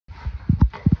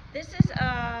This is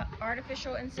a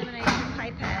artificial insemination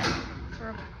pipette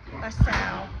for a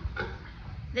sow.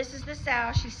 This is the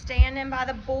sow. She's standing by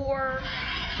the boar.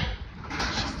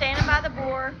 She's standing by the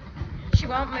boar. She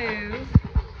won't move.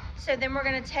 So then we're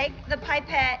going to take the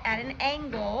pipette at an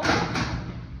angle,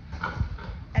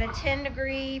 at a 10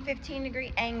 degree, 15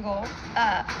 degree angle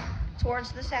up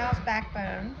towards the sow's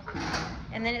backbone.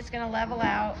 And then it's going to level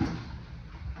out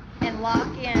and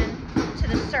lock in to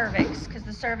the cervix, because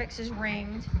the cervix is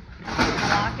ringed.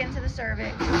 Lock into the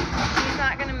cervix. She's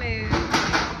not going to move.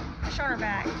 Push on her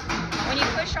back. When you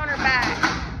push on her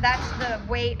back, that's the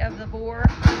weight of the boar.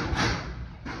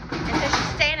 And so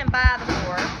she's standing by the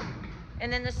boar.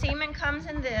 And then the semen comes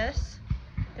in this.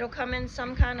 It'll come in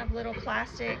some kind of little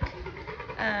plastic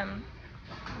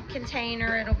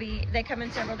container. They come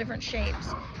in several different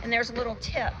shapes. And there's a little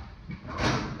tip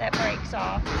that breaks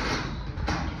off.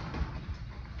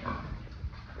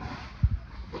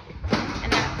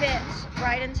 And that fits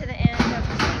right into the end of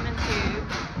the semen tube,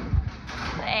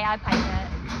 the AI pipette.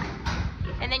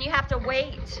 And then you have to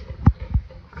wait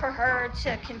for her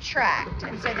to contract.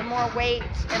 And so the more weight,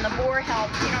 and the boar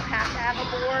helps. You don't have to have a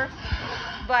boar,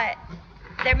 but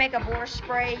they make a boar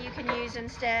spray you can use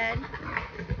instead.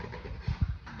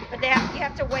 But you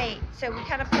have to wait. So we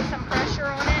kind of put some pressure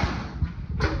on it.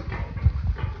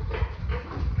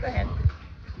 Go ahead.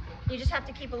 You just have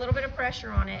to keep a little bit of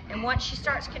pressure on it. And once she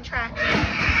starts contracting,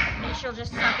 then she'll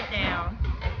just suck it down.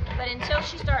 But until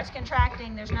she starts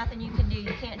contracting, there's nothing you can do.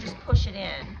 You can't just push it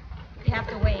in. You have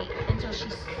to wait until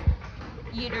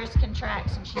uterus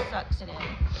contracts and she sucks it in.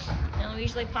 And we'll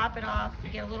usually pop it off,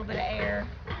 get a little bit of air.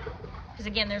 Because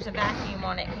again, there's a vacuum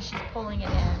on it because she's pulling it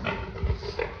in.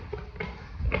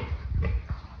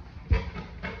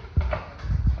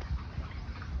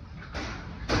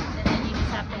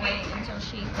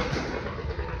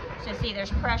 So see,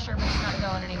 there's pressure, but it's not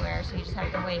going anywhere, so you just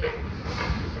have to wait.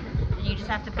 And you just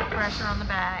have to put pressure on the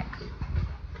back.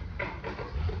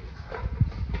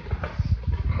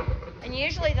 And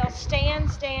usually they'll stand,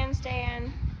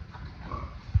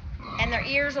 and their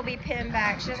ears will be pinned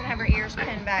back. She doesn't have her ears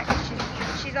pinned back.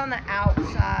 She's on the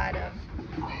outside of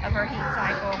her heat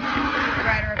cycle. I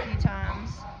ride her a few times.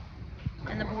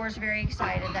 And the boar's very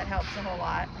excited. That helps a whole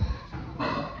lot.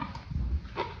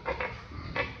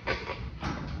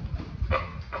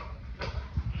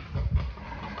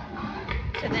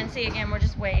 So then see, again, we're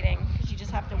just waiting, because you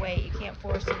just have to wait. You can't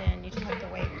force it in. You just have to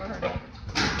wait for her to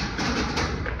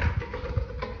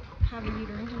have a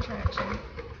uterine contraction.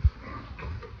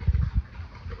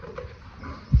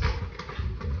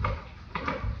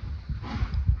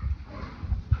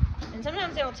 And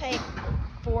sometimes it'll take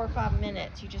 4 or 5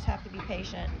 minutes. You just have to be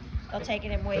patient. They'll take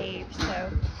it in waves,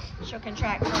 so she'll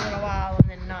contract for a little while and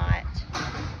then not.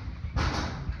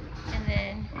 And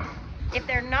then if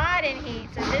they're not in heat,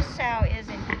 so this sow is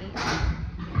in heat.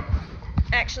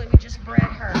 Actually, we just bred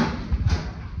her.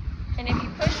 And if you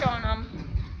push on them,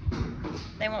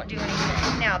 they won't do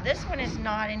anything. Now, this one is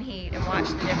not in heat, and watch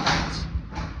the difference.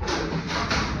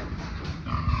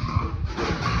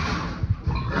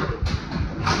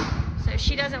 So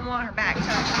she doesn't want her back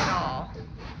touched at all.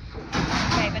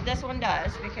 Okay, but this one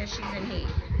does, because she's in heat.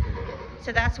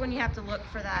 So that's when you have to look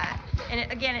for that.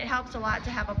 And again, it helps a lot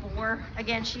to have a boar.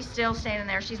 Again, she's still standing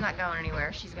there. She's not going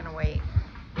anywhere. She's going to wait.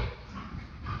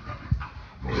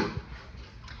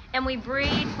 And we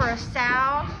breed for a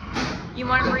sow. You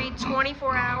want to breed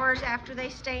 24 hours after they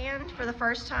stand for the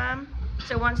first time.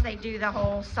 So once they do the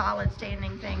whole solid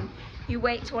standing thing, you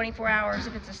wait 24 hours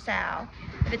if it's a sow.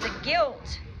 If it's a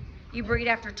gilt, you breed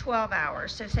after 12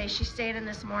 hours. So say she's standing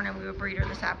this morning, we would breed her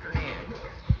this afternoon.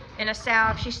 And a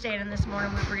sow, if she's standing this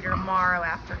morning, we breed her tomorrow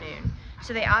afternoon.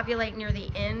 So they ovulate near the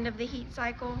end of the heat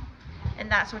cycle, and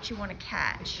that's what you want to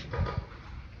catch.